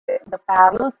the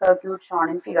parallel circuit shown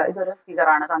in figure. ഇതൊരു figure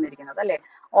ആണ് തന്നിരിക്കുന്നത് അല്ലേ.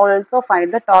 Also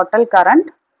find the total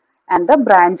current and the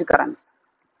branch currents.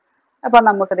 അപ്പൊ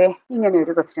നമുക്കിത് ഇങ്ങനെ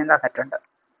ഒരു ക്വസ്റ്റ്യൻ തന്നിട്ടുണ്ട്.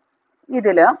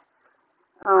 ഇതില്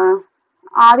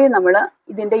ആദ്യം നമ്മൾ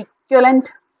ഇതിന്റെ ഇക്വലന്റ്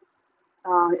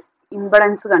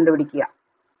ഇംപെഡൻസ് കണ്ടുപിടിക്കുക.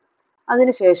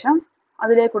 അതിനുശേഷം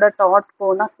അതിലേക്കൂടെ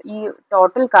പോകുന്ന ഈ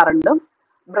ടോട്ടൽ കറണ്ടും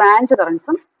ബ്രാഞ്ച്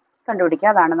കറൻസും കണ്ടുപിടിക്കുക.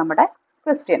 അതാണ് നമ്മുടെ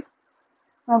ക്വസ്റ്റ്യൻ.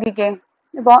 നോക്കിക്കേ,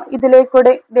 ഇപ്പോൾ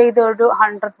ഇതിലേക്കൂടെ ഇതൊരു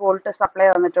 100 വോൾട്ട് സപ്ലൈ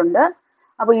തന്നിട്ടുണ്ട്.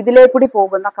 അപ്പോൾ ഇതിലേക്കൂടി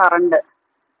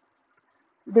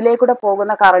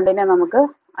പോകുന്ന കറണ്ടിനെ നമുക്ക്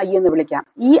ഐ എന്ന് വിളിക്കാം.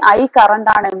 ഈ ഐ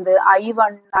കറണ്ടാണ് എന്ത്,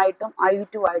 I1 ആയിട്ടും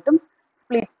I2 ആയിട്ടും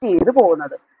സ്പ്ലിറ്റ് ചെയ്ത്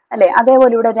പോകുന്നത് അല്ലെ.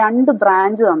 അതേപോലെ ഇവിടെ 2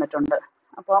 ബ്രാഞ്ച് തന്നിട്ടുണ്ട്.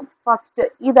 അപ്പോൾ ഫസ്റ്റ്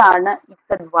ഇതാണ്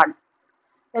Z1.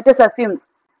 Let us assume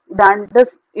that this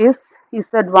is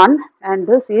Z1 and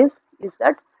this is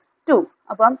Z2.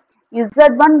 അപ്പം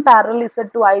Z1 പാരലൽ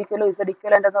Z2 ആയിരിക്കുമല്ലോ Z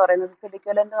equivalent എന്ന് പറയുന്നത്. Z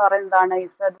equivalent എന്ന് പറയുന്നതാണ്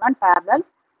Z1 പാരലൽ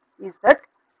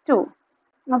Z2.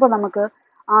 അപ്പോൾ നമുക്ക്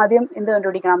ആദ്യം എന്ത്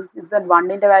കണ്ടുപിടിക്കണം,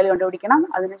 Z1ന്റെ വാല്യൂ കണ്ടുപിടിക്കണം.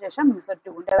 അതിനുശേഷം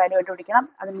Z2ന്റെ വാല്യൂ കണ്ടുപിടിക്കണം.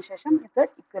 അതിനുശേഷം Z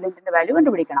equivalentന്റെ വാല്യൂ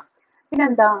കണ്ടുപിടിക്കണം.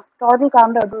 പിന്നെന്താ, ടോട്ടൽ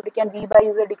കറണ്ട് കണ്ടുപിടിക്കാൻ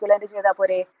V/Z equivalent ചെയ്താൽ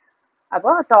പോരെ.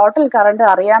 അപ്പോൾ ടോട്ടൽ കറണ്ട്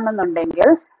അറിയാമെന്നുണ്ടെങ്കിൽ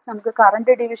നമുക്ക്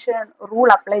കറണ്ട് ഡിവിഷൻ റൂൾ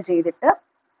അപ്ലൈ ചെയ്തിട്ട്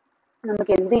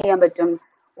നമുക്ക് എന്ത് ചെയ്യാൻ പറ്റും,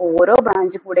 ഓരോ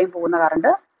ബ്രാഞ്ചിൽ കൂടെയും പോകുന്ന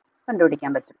കറണ്ട്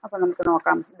കണ്ടുപിടിക്കാൻ പറ്റും. അപ്പൊ നമുക്ക്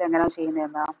നോക്കാം ഇതെങ്ങനെയാണ്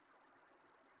ചെയ്യുന്നതെന്ന്.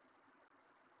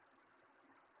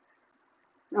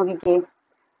 നോക്കിക്കേ,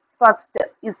 ഫസ്റ്റ്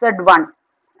Z1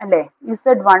 അല്ലേ.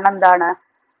 Z1 എന്താണ്,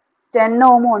 10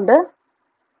 ഓമും ഉണ്ട്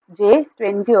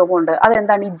J20 ഓമും ഉണ്ട്.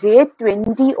 അതെന്താണ് ഈ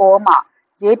J20 ഓമാ.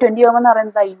 J20 ഓം എന്ന്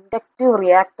പറയുന്നത് ഇൻഡക്റ്റീവ്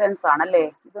റിയാക്ടൻസ് ആണ് അല്ലേ.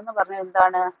 ഇതെന്ന് പറഞ്ഞാൽ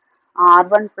എന്താണ്,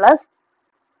 R1 പ്ലസ്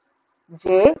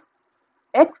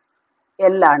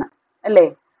JXL ആണ് അല്ലേ.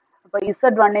 അപ്പൊ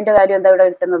Z1ന്റെ വാല്യൂ എന്താ ഇവിടെ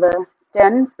കിട്ടുന്നത്,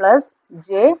 10 പ്ലസ്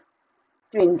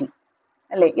J20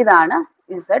 അല്ലേ. ഇതാണ്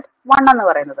Z1 എന്ന്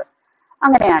പറയുന്നത്.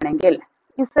 അങ്ങനെയാണെങ്കിൽ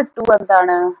Z2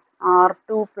 എന്താണ്, R2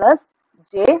 പ്ലസ്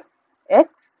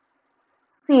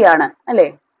JXC ആണ് അല്ലേ.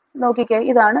 നോക്കിക്കേ,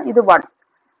 ഇതാണ് ഇത് 1.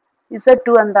 Z2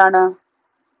 എന്താണ്,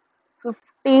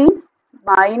 15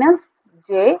 മൈനസ്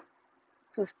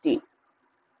J15.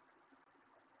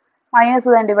 മൈനസ്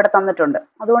തന്നെ ഇവിടെ തന്നിട്ടുണ്ട്.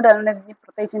 അതുകൊണ്ട് തന്നെ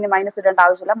പ്രത്യേകിച്ച് മൈനസ് ഇടേണ്ട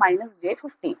ആവശ്യമില്ല. Minus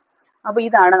J15. അപ്പൊ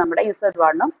ഇതാണ് നമ്മുടെ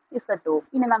Z1 ഉം Z2 ഉം.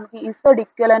 ഇനി നമുക്ക് Z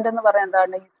equivalent എന്ന് പറയുന്നത്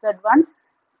എന്താണ്, Z1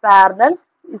 പാരലൽ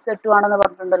Z2 ആണെന്ന്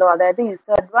പറഞ്ഞിട്ടുണ്ടല്ലോ. അതായത്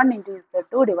Z1 into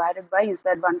Z2 divided by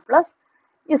Z1 plus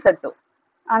Z2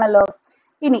 ആണല്ലോ.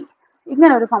 ഇനി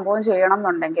ഇങ്ങനെ ഒരു സംഭവം ചെയ്യണം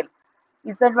എന്നുണ്ടെങ്കിൽ,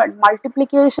 Z1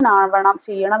 മൾട്ടിപ്ലിക്കേഷൻ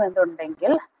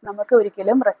ചെയ്യണമെന്നുണ്ടെങ്കിൽ നമുക്ക്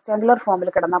ഒരിക്കലും റെക്ടാങ്കുലർ ഫോമിൽ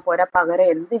കിടന്നാൽ പോരാ. പകരം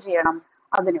എന്ത് ചെയ്യണം,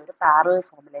 അതിനൊരു പാരലൽ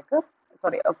ഫോമിലേക്ക്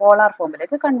പോളാർ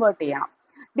ഫോമിലേക്ക് കൺവേർട്ട് ചെയ്യണം.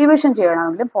 ഡിവിഷൻ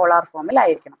ചെയ്യണമെങ്കിലും പോളാർ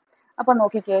ഫോമിലായിരിക്കണം. അപ്പൊ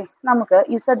നോക്കിക്കേ, നമുക്ക്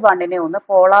Z1നെ ഒന്ന്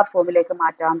പോളാർ ഫോമിലേക്ക്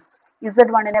മാറ്റാം.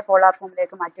 Z1നെ പോളാർ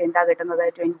ഫോമിലേക്ക് മാറ്റി എന്താ കിട്ടുന്നത്,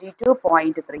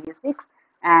 22.36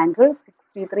 ആംഗിൾ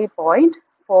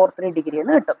 63.43 ഡിഗ്രി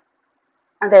എന്ന് കിട്ടും.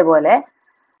 അതേപോലെ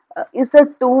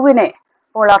Z2നെ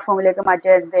പോളാർ ഫോമിലേക്ക്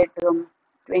മാറ്റിയാൽ എന്ത് കിട്ടും,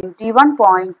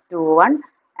 21.21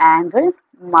 ആംഗിൾ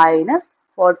മൈനസ്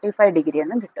 45 ഡിഗ്രി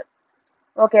എന്നും കിട്ടും.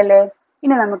 ഓക്കെ അല്ലേ.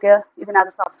 ഇനി നമുക്ക്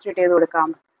ഇതിനകത്ത് സബ്സ്റ്റിറ്റ്യൂട്ട് ചെയ്ത് കൊടുക്കാം.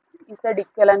 Z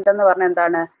equivalent എന്ന് പറഞ്ഞാൽ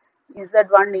എന്താണ്,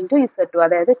 Z1 into Z2,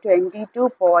 അതായത്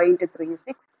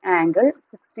 22.36 angle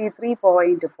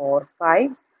 63.45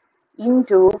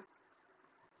 into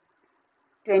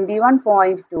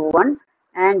 21.21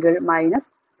 angle minus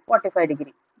 45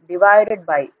 degree divided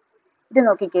by, ഇത്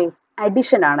നോക്കിക്കേ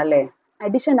അഡിഷൻ ആണല്ലേ.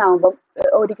 അഡിഷൻ ആകുമ്പോൾ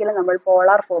ഒരിക്കലും നമ്മൾ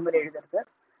പോളാർ ഫോമിൽ എഴുതരുത്.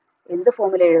 എന്ത്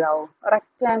ഫോമിൽ എഴുതാവൂ,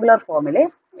 റെക്ടാങ്കുലർ ഫോമിൽ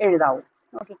എഴുതാവൂ.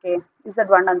 നോക്കിക്കേ,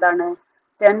 Z1 എന്താണ്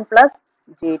 10 പ്ലസ്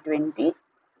J20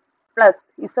 പ്ലസ്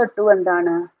Z2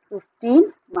 എന്താണ് 15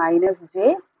 മൈനസ്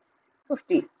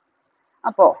J15.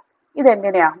 അപ്പോ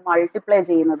ഇതെങ്ങനെയാ മൾട്ടിപ്ലൈ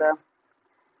ചെയ്യുന്നത്,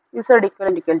 Z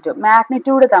equivalent to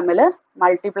മാഗ്നിറ്റ്യൂഡ് തമ്മിൽ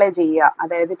മൾട്ടിപ്ലൈ ചെയ്യുക.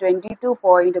 അതായത്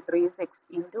 22.36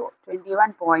 ഇൻറ്റു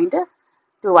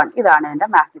 21.21 ഇതാണ് എൻ്റെ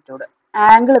മാഗ്നിറ്റ്യൂഡ്.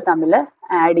 ആംഗിൾ തമ്മിൽ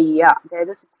ആഡ് ചെയ്യുക.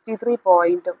 അതായത്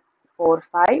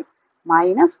 63.45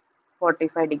 മൈനസ്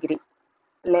 45 ഡിഗ്രി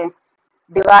അല്ലേ.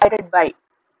 ഡിവൈഡഡ് ബൈ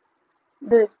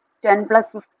ഇത് 10 പ്ലസ്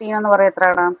 15 എന്ന് പറയുന്നത്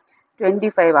എത്രയാണ്,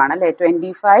 25 ആണ് അല്ലേ.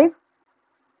 25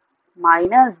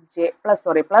 മൈനസ് പ്ലസ്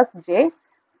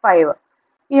J5.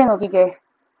 ഇനി നോക്കിക്കേ,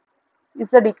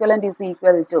 Z equivalent is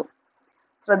equal to,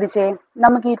 ശ്രദ്ധിച്ചേ,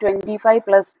 നമുക്ക് ഈ 25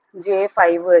 പ്ലസ്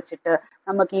J5 വെച്ചിട്ട്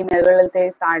നമുക്ക് ഈ മുകളിലത്തെ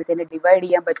താഴത്തേനെ ഡിവൈഡ്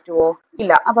ചെയ്യാൻ പറ്റുമോ,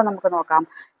 ഇല്ല. അപ്പൊ നമുക്ക് നോക്കാം.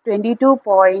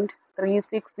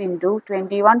 22.36 ഇൻറ്റു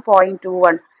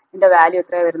 21.21 ഇതിന്റെ വാല്യൂ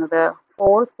എത്രയാണ് വരുന്നത്,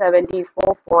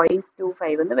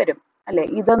 474.25 എന്ന് വരും അല്ലെ.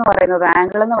 ഇതെന്ന് പറയുന്നത്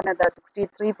ആംഗിൾ എന്ന് പറയുന്നത്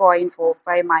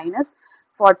 63.45 മൈനസ്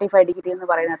 45 ഡിഗ്രി എന്ന്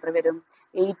പറയുന്നത് എത്ര വരും,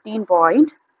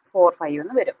 18.45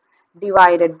 എന്ന് വരും.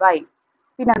 ഡിവൈഡഡ് ബൈ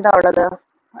പിന്നെന്താ ഉള്ളത്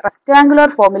റെക്ടാങ്കുലർ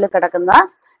ഫോമിൽ കിടക്കുന്ന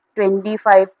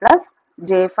 25 പ്ലസ്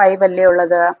J5 അല്ലേ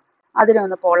ഉള്ളത് അതിനെ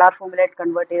ഒന്ന് പോളാർ ഫോമിലായിട്ട്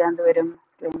കൺവേർട്ട് ചെയ്താൽ എന്ത് വരും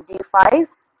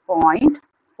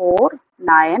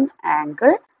 25.49 ആംഗിൾ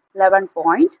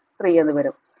 11.3 എന്ന്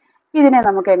വരും ഇതിനെ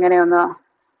നമുക്ക് എങ്ങനെയൊന്ന്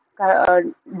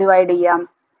ഡിവൈഡ് ചെയ്യാം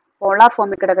പോളാർ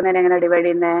ഫോമിൽ കിടക്കുന്നതിനെ എങ്ങനെ ഡിവൈഡ്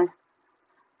ചെയ്യുന്നത്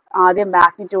ആദ്യം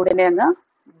മാഗ്നിറ്റ്യൂഡിനെ ഒന്ന്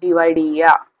ഡിവൈഡ്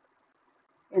ചെയ്യുക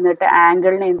എന്നിട്ട്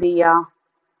ആംഗിളിനെ എന്ത് ചെയ്യുക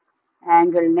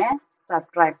ആംഗിളിനെ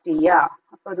സബ്ട്രാക്ട് ചെയ്യുക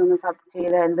അപ്പോൾ ഇതൊന്ന് സബ്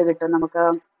ചെയ്താൽ എന്ത് കിട്ടും നമുക്ക്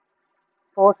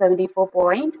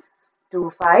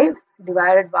 474.25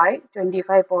 divided by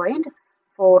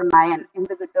 25.49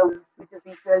 എന്ത് കിട്ടും which is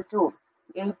equal to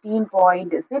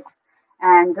 18.6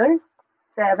 angle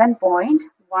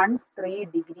 7.13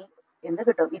 degree എന്ന്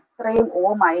കിട്ടും ഇത്രയും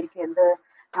ഓം ആയിരിക്കും എന്ത്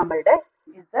നമ്മളുടെ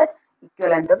Z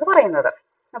ഇക്വലന്റ് എന്ന് പറയുന്നത്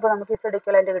അപ്പൊ നമുക്ക് Z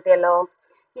ഇക്വലന്റ് കിട്ടിയല്ലോ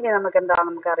ഇനി നമുക്ക് എന്താണ്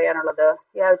നമുക്ക് അറിയാനുള്ളത്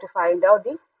you have to find out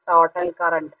the total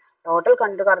current total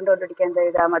current കണ്ടുപിടിക്കാൻ എന്ത്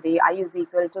ചെയ്താൽ മതി I is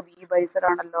equal to V by Z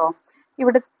ആണല്ലോ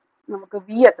ഇവിടെ നമുക്ക് V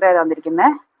എത്രയാണ്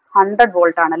തന്നിരിക്കുന്നത് 100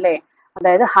 വോൾട്ട് ആണല്ലേ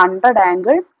അതായത് 100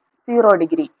 angle 0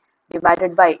 degree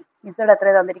divided by Z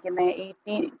എത്രയാണ് തന്നിരിക്കുന്നത്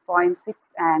 18.6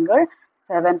 ആംഗിൾ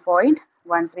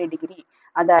 7.13 ഡിഗ്രി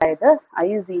അതായത്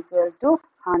I is equal to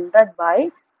 100 by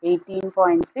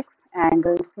 18.6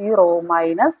 angle 0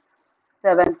 minus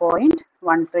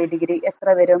 7.13 degree എത്ര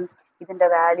വരും ഇതിന്റെ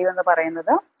വാല്യൂ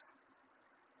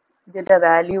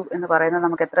എന്ന് പറയുന്നത്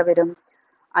നമുക്ക് എത്ര വരും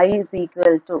I is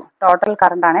equal to total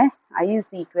current ആണ് I is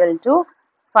equal to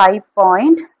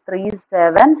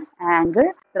 5.37 angle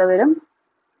എത്ര വരും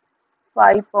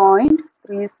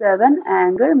 5.37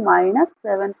 ആംഗിൾ മൈനസ്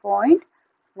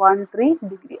 7.13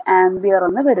 ഡിഗ്രി ആംബിയർ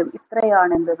എന്ന് വരും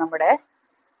ഇത്രയാണ് എന്ത് നമ്മുടെ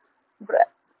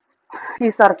ഈ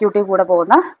സർക്യൂട്ടിൽ കൂടെ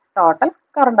പോകുന്ന ടോട്ടൽ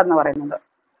കറണ്ട് എന്ന് പറയുന്നത്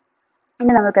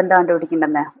ഇനി നമുക്ക് എന്താ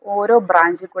കണ്ടുപിടിക്കേണ്ടത് ഓരോ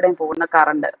ബ്രാഞ്ചിൽ കൂടെയും പോകുന്ന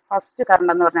കറണ്ട് ഫസ്റ്റ്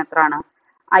കറണ്ട് എന്ന് പറഞ്ഞാൽ എത്രയാണ്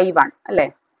I1 അല്ലേ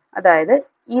അതായത്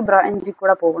ഈ ബ്രാഞ്ചിൽ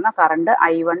കൂടെ പോകുന്ന കറണ്ട്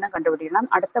I1 കണ്ടുപിടിക്കണം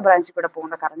അടുത്ത ബ്രാഞ്ചിൽ കൂടെ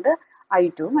പോകുന്ന കറണ്ട്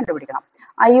I2 കണ്ടുപിടിക്കണം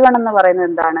I1 എന്ന് പറയുന്നത്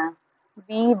എന്താണ് V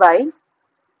by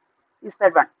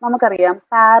Z1 നമുക്കറിയാം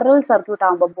പാരലൽ സർക്യൂട്ട്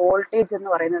ആകുമ്പോൾ വോൾട്ടേജ് എന്ന്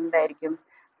പറയുന്നത് എന്തായിരിക്കും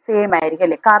സെയിം ആയിരിക്കും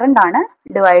അല്ലേ കറണ്ട് ആണ്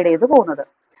ഡിവൈഡ് ചെയ്ത് പോകുന്നത്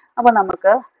അപ്പൊ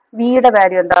നമുക്ക് വിയുടെ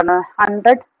വാല്യൂ എന്താണ്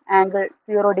 100 ആംഗിൾ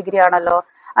 0 ഡിഗ്രി ആണല്ലോ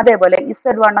അതേപോലെ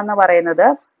Z1 എന്ന് പറയുന്നത്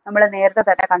നമ്മൾ നേരത്തെ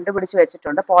തന്നെ കണ്ടുപിടിച്ച്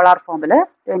വെച്ചിട്ടുണ്ട് പോളാർ ഫോമിൽ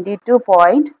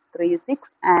 22.36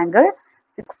 ആംഗിൾ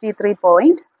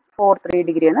 63.43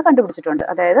 ഡിഗ്രി എന്ന് കണ്ടുപിടിച്ചിട്ടുണ്ട്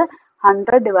അതായത്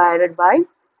 100 ഡിവൈഡഡ് ബൈ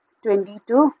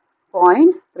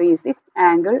 22.36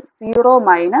 ആംഗിൾ 0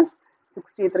 മൈനസ്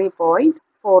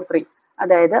 63.43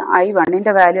 അതായത്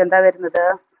I1ന്റെ വാല്യൂ എന്താ വരുന്നത്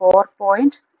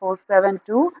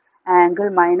 4.472 ആംഗിൾ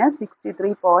മൈനസ്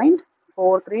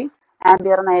 63.43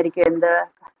 ആംബിയർ എന്നായിരിക്കും എന്ത്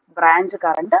ബ്രാഞ്ച്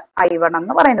കറണ്ട് I1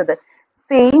 എന്ന് പറയുന്നത്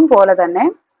സെയിം പോലെ തന്നെ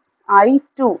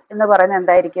I2 എന്ന് പറയുന്നത്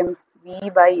എന്തായിരിക്കും V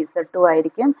by Z2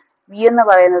 ആയിരിക്കും V എന്ന്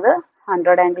പറയുന്നത്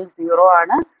 100 ആംഗിൾ 0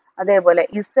 ആണ് അതേപോലെ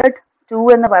Z2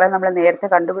 എന്ന് പറയുന്നത് നമ്മൾ നേരത്തെ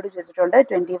കണ്ടുപിടിച്ച് വെച്ചിട്ടുണ്ട്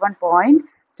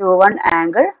 21.21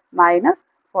 ആംഗിൾ മൈനസ്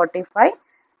 45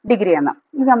 ഡിഗ്രി ആണ്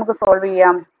ഇത് നമുക്ക് സോൾവ്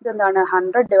ചെയ്യാം ഇതെന്താണ്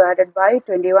 100 divided by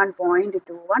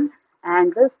 21.21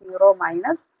 angle 0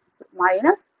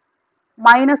 minus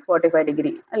 45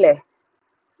 degree അല്ലേ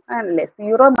ആണല്ലേ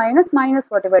 0 മൈനസ്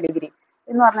 45 ഡിഗ്രി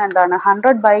എന്ന് പറഞ്ഞാൽ എന്താണ്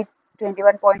 100 ബൈ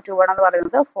 21.21 എന്ന്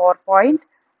പറയുന്നത്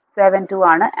 4.72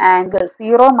 ആണ് ആംഗിൾ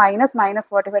 0 മൈനസ്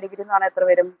 45 ഡിഗ്രി എന്ന് പറഞ്ഞാൽ എത്ര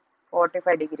വരും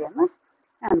 45 ഡിഗ്രി എന്ന്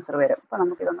ആൻസർ വരും അപ്പൊ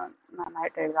നമുക്കിതൊന്ന്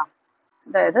നന്നായിട്ട് എഴുതാം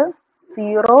അതായത്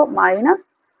 0 minus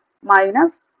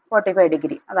 45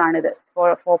 degree അതാണിത്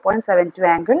 4.72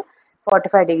 angle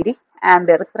 45 degree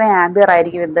ampere ഇത്രയും ആംബിയർ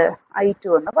ആയിരിക്കും ഇത്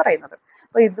I2 എന്ന് പറയുന്നത്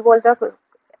അപ്പൊ ഇതുപോലത്തെ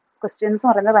ക്വസ്റ്റ്യൻസ് എന്ന്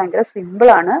പറയുന്നത് ഭയങ്കര സിമ്പിൾ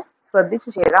ആണ് ശ്രദ്ധിച്ച്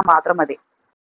ചെയ്താൽ മാത്രം മതി